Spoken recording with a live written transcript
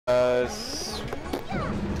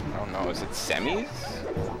Oh, is it semis?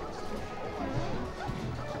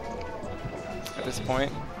 At this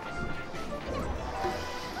point?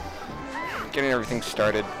 Getting everything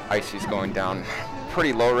started. Icy's going down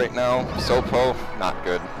pretty low right now. Sopo, not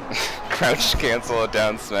good. Crouch cancel, a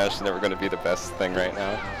down smash, never going to be the best thing right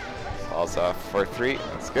now. Falls off 4-3,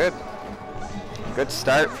 that's good. Good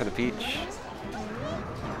start for the Peach.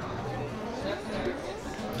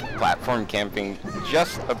 Platform camping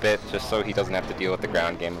just a bit, just so he doesn't have to deal with the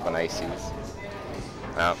ground game of an Ices.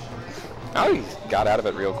 Oh, he got out of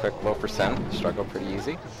it real quick, low percent, struggled pretty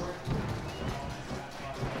easy.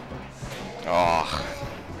 Oh,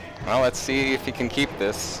 well, let's see if he can keep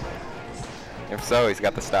this. If so, he's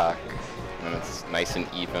got the stock, and it's nice and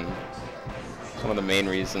even. One of the main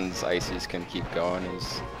reasons Ices can keep going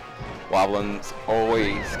is Wobblins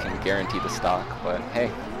always can guarantee the stock, but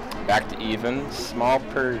hey, back to even. Small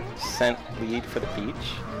percent lead for the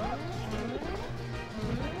Peach.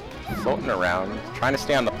 Floating around, trying to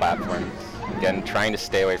stay on the platforms. Again, trying to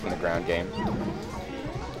stay away from the ground game.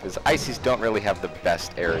 Because Ices don't really have the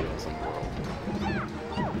best aerials in the world.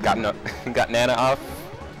 Got Nana off.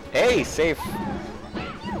 Hey, safe.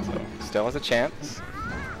 So, still has a chance.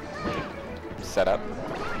 Set up.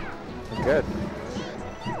 Good.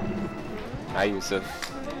 Hi, Yusuf.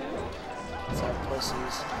 What's up,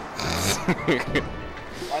 pussies?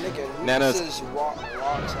 Nana's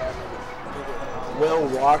Will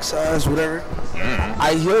Rocksize, whatever.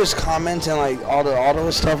 I hear his comments and like all the Ottawa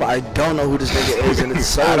stuff. I don't know who this nigga is, and it's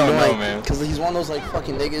so annoying because he's one of those like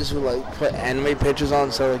fucking niggas who like put anime pictures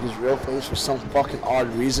on so like his real face for some fucking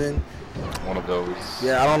odd reason. One of those.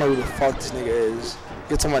 Yeah, I don't know who the fuck this nigga is.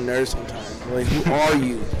 Gets on my nerves sometimes. Like, who are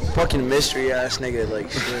you? Fucking mystery ass nigga.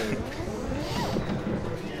 Like, shit.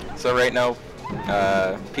 So right now,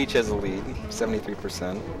 Peach has a lead,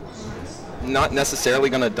 73%. Not necessarily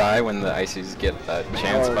gonna die when the Ices get a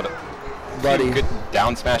chance, but buddy, good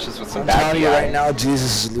down smashes with some I'm bad telling DI. you right now,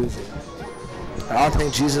 Jesus is losing. I don't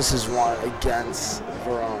think Jesus has won against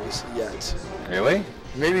Vierance yet. Really?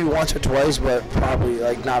 Maybe once or twice, but probably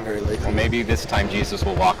like not very likely. Well, maybe this time Jesus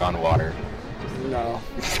will walk on water. No.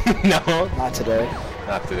 No? Not today.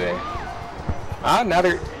 Not today. Ah, now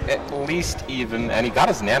they're at least even, and he got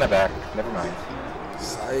his Nana back. Never mind.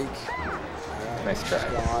 Psych. Yeah, nice try.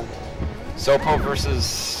 Gone. Sopo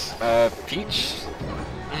versus Peach.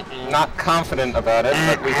 Not confident about it,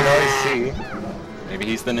 but we can always see. Maybe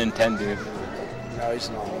he's the Nintendo. No, he's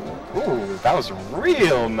not. Ooh, that was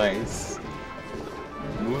real nice.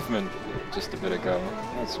 Movement just a bit ago.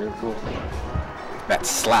 That's really cool. That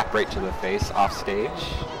slap right to the face off stage.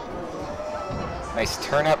 Nice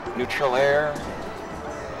turn up, neutral air.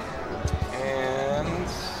 And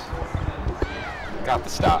got the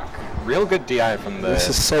stock. Real good DI from the... This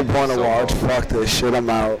is so boring to watch. Fuck this shit, I'm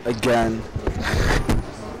out. Again.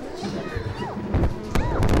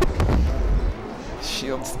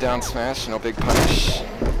 Shields down smash, no big punish.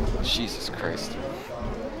 Jesus Christ.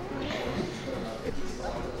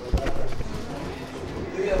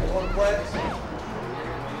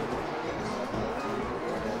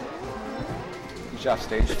 He's off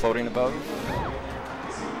stage, floating above.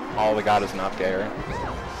 All we got is an up air.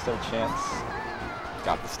 Still a chance.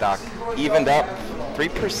 Got the stock evened up,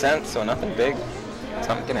 3%, so nothing big.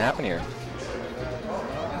 Something can happen here.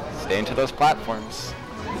 Stay into those platforms.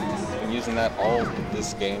 Been using that all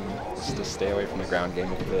this game just to stay away from the ground game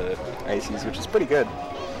with the Ices, which is pretty good.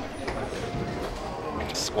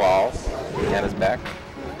 Squall, Nana's back.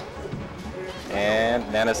 And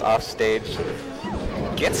Nana's off stage.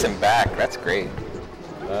 Gets him back, that's great.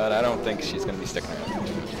 But I don't think she's going to be sticking around.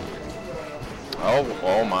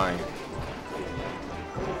 Oh my.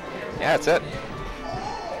 Yeah, that's it.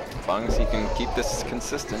 As long as he can keep this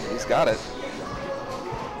consistent, he's got it.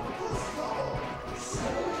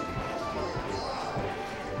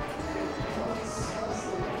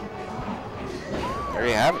 There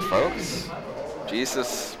you have it, folks.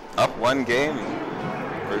 Jesus up one game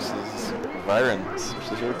versus Vierance,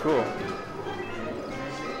 which is really cool.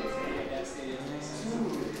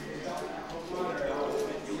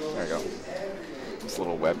 There we go. This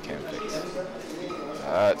little webcam fix.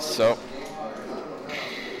 So,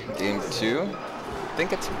 game 2. I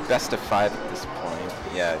think it's best of 5 at this point.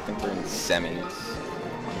 Yeah, I think we're in semis.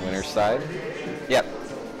 Winner's side. Yep.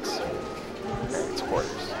 It's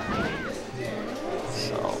quarters.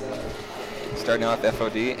 So, starting off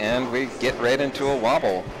FOD, and we get right into a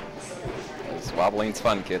wobble. Because wobbling's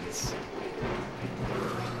fun, kids.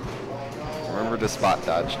 Remember to spot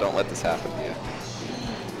dodge. Don't let this happen to you.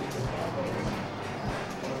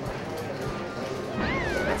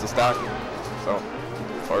 That's a stock. So,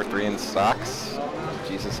 4-3 in stocks.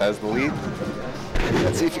 Jesus has the lead.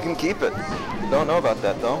 Let's see if you can keep it. Don't know about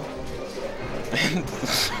that though.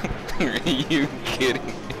 Are you kidding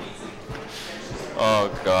me? Oh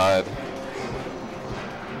god.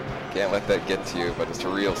 Can't let that get to you, but it's a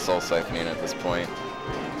real soul siphoning at this point.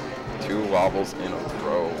 2 wobbles in a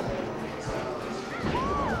row.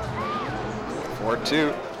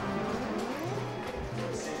 4-2.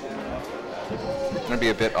 It's gonna be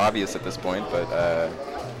a bit obvious at this point, but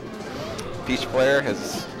Peach player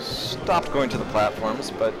has stopped going to the platforms,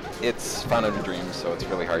 but it's Fun of a Dream, so it's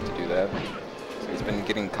really hard to do that. So he's been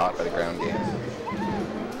getting caught by the ground game.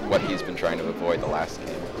 What he's been trying to avoid the last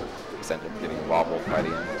game. He's ended up getting wobbled by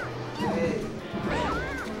the end.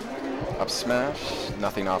 Up smash,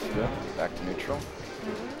 nothing off of it. Back to neutral.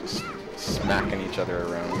 Just smacking each other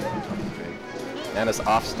around. Nana's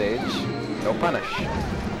off stage. No punish.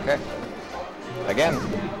 Okay. Again.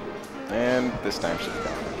 And this time should have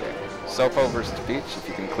gone. Okay. Sopo versus Peach. If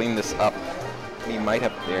you can clean this up, he might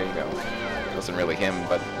have. There you go. It wasn't really him,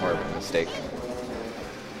 but more of a mistake.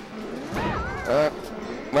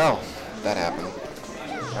 Well, that happened.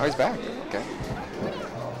 Now he's back. Okay.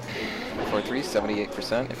 4-3,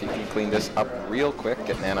 78%. If you can clean this up real quick,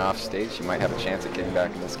 get Nana off stage, you might have a chance at getting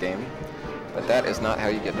back in this game. But that is not how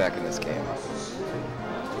you get back in this game.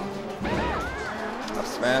 Up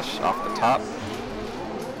smash, off the top.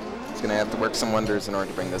 He's going to have to work some wonders in order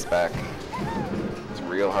to bring this back. It's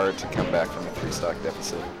real hard to come back from a 3-stock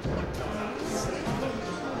deficit.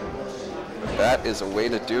 That is a way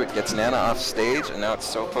to do it. Gets Nana off stage, and now it's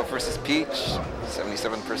Sopo versus Peach.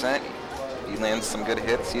 77%. He lands some good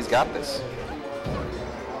hits. He's got this.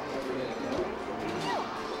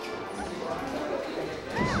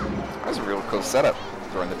 That was a real cool setup.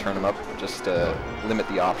 Throwing the turn him up just to limit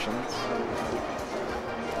the options.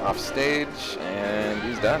 Off stage, and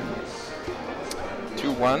he's done.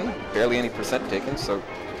 2-1. Barely any percent taken, so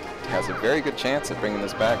has a very good chance at bringing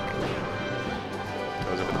this back.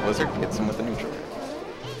 Goes over the blizzard, hits him with the neutral.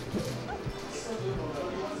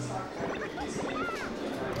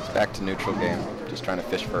 Back to neutral game, just trying to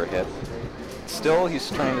fish for a hit. Still,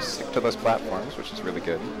 he's trying to stick to those platforms, which is really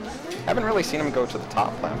good. Haven't really seen him go to the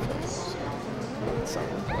top platforms. So.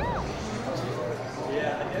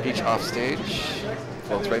 Peach off stage,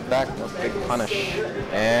 floats right back, no big punish,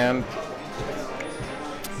 and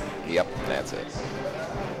yep, that's it.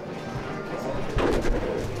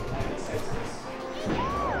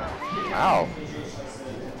 Wow.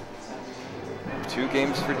 2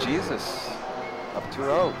 games for Jesus. Up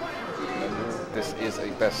 2-0. This is a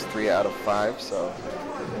best 3 out of 5, so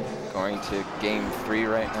going to game 3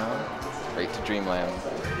 right now. Right to Dreamland.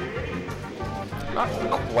 Not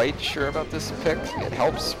quite sure about this pick. It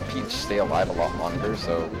helps Peach stay alive a lot longer,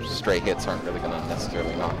 so stray hits aren't really going to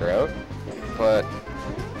necessarily knock her out. But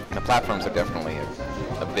the platforms are definitely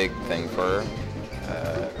a big thing for her.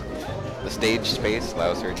 The stage space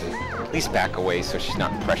allows her to at least back away so she's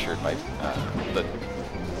not pressured by the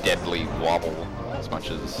deadly wobble as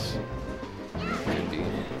much as could be.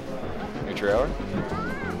 Neutral.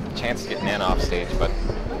 Chance to get Nana off stage, but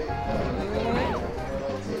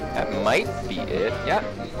that might be it. Yeah.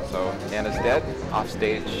 So Nana's dead. Off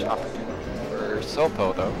stage opportunity for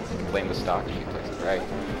Sopo though. You can blame the stock if he plays it right.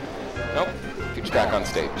 Nope. Peach back on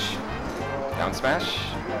stage. Down smash.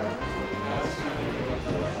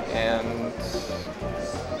 And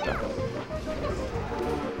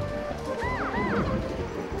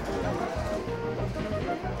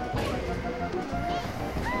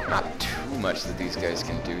not too much that these guys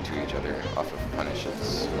can do to each other off of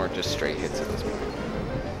punishes, or just straight hits at this point.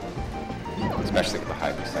 Especially with the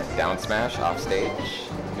high percent. Down smash, off stage,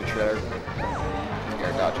 neutral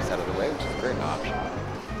air dodges out of the way, which is a great option.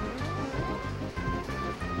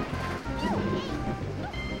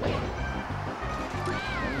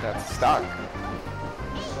 And that's stock.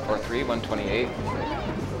 4-3, 128.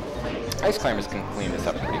 Ice Climbers can clean this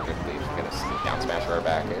up pretty quickly. Get a down smash or a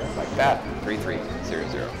back air like that. 3-3,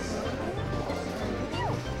 0-0.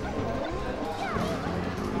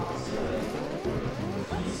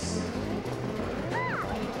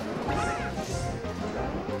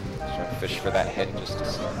 Trying to fish for that hit just to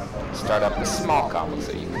start up the small combos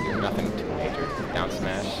that you can do. Nothing too major. Down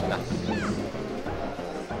smash, nothing.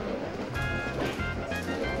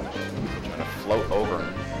 Trying to float over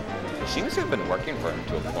him. It seems to have been working for him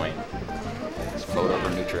to a point. Just float over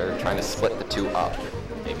neutral, trying to split the 2 up.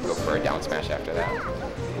 Maybe go for a down smash after that.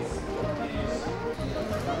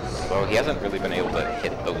 Although he hasn't really been able to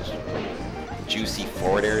hit those juicy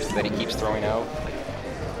forward airs that he keeps throwing out.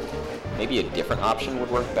 Maybe a different option would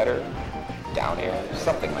work better. Down air,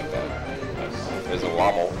 something like that. There's a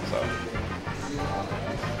wobble, so.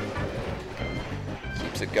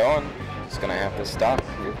 Keeps it going. Just gonna have to stop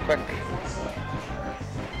real quick.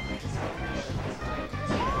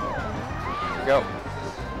 Here we go.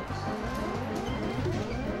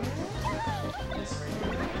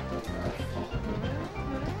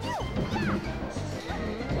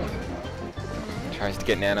 Tries to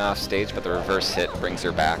get Nana off stage, but the reverse hit brings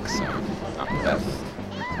her back, so not the best.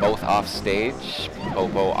 Both off stage,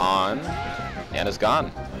 Popo on, Nana's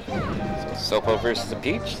gone. So Sopo versus a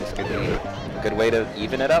Peach, this could be a good way to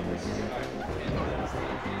even it up.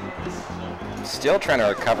 Still trying to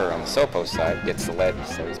recover on the Sopo side, gets the ledge,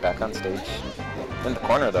 so he's back on stage. In the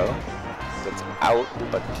corner though, gets out,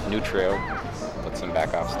 but neutral puts him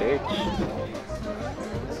back off stage.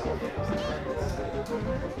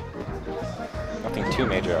 Nothing too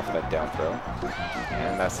major off that down throw.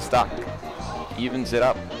 And that's the stock. Evens it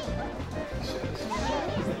up.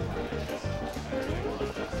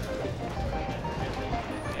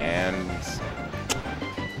 And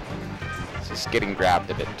it's just getting grabbed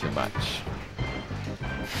a bit too much.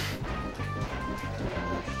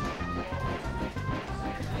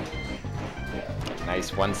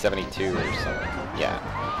 Nice 172 or so. Yeah.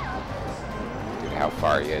 Due to how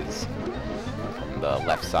far he is from the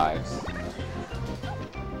left side.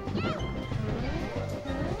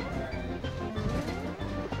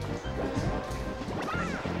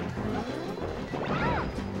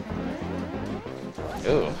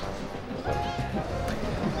 Ooh.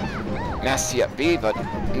 Nasty up B, but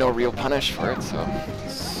no real punish for it, so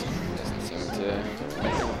this doesn't seem to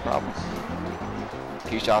make a problem.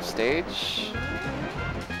 Peach off stage.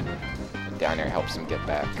 Down air helps him get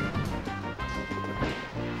back.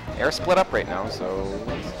 Air split up right now, so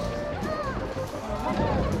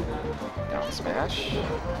down smash.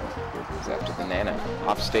 He's after the Nana.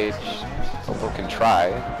 Off stage, Popo can try,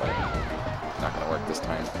 but not gonna work this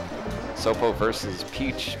time. Sopo versus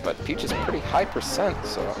Peach, but Peach is pretty high percent,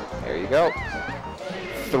 so there you go.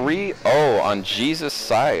 3-0 on Jesus'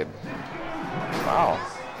 side. Wow.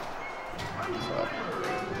 That's a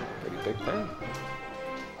pretty big thing.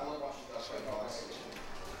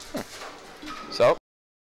 So,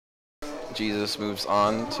 Jesus moves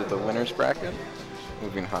on to the winner's bracket,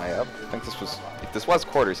 moving high up. I think if this was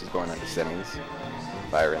quarters, he's going on to semis.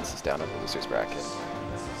 Vierance is down at the loser's bracket.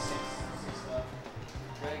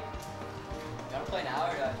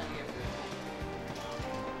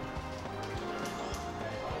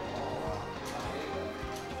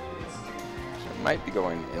 Might be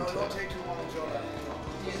going into. Losers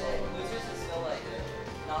is still like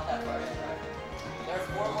not that far in, right? There are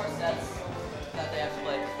 4 more sets that they have to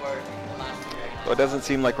play before the last two. Well, it doesn't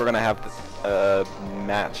seem like we're gonna have a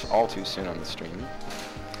match all too soon on the stream,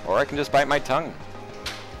 or I can just bite my tongue.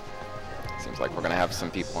 Seems like we're gonna have some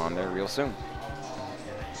people on there real soon.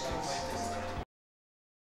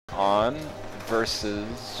 On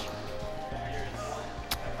versus.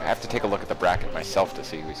 I have to take a look at the bracket myself to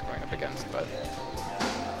see who he's going up against, but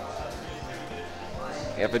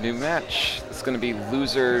we have a new match. It's going to be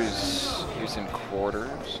losers using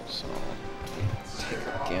quarters, so take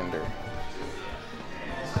a gander.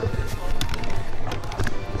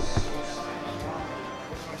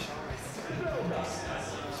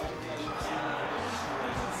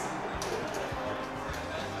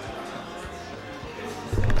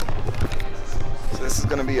 This is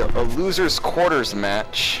going to be a losers quarters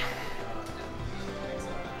match.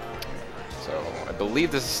 So I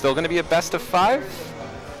believe this is still going to be a best of 5?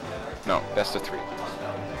 No, best of 3.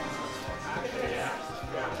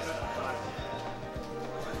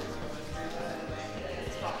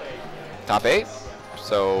 Top 8?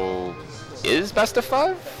 So is best of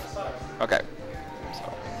 5? Okay.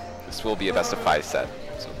 So this will be a best of 5 set.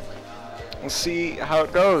 So we'll see how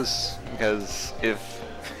it goes, because if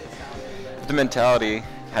the mentality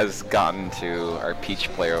has gotten to our Peach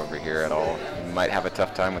player over here at all, we might have a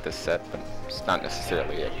tough time with this set, but it's not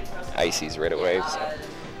necessarily ices right away, so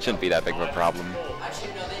shouldn't be that big of a problem.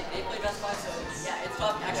 Actually, no, they play best 5, so yeah, it's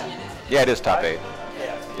top. Actually, it is. Yeah, it is top 8.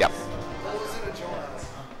 Yep.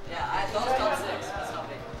 Yeah, I thought it was top 6. It's top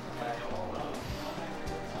 8.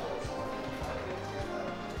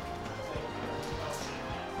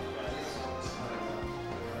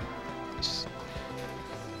 Just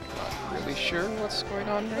not really sure what's going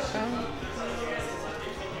on right now.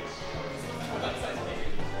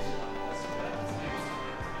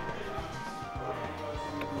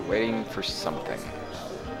 We're waiting for something.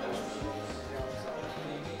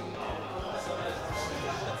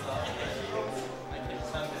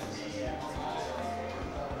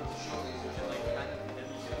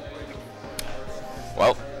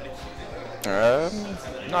 Well,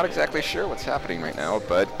 not exactly sure what's happening right now,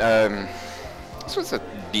 but this was a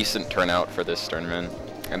decent turnout for this tournament.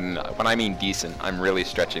 And when I mean decent, I'm really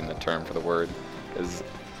stretching the term for the word, because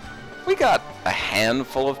we got a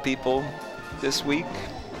handful of people this week.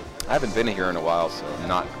 I haven't been here in a while, so I'm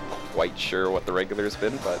not quite sure what the regular's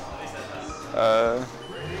been, but at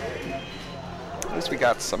least we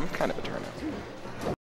got some kind of a turnout.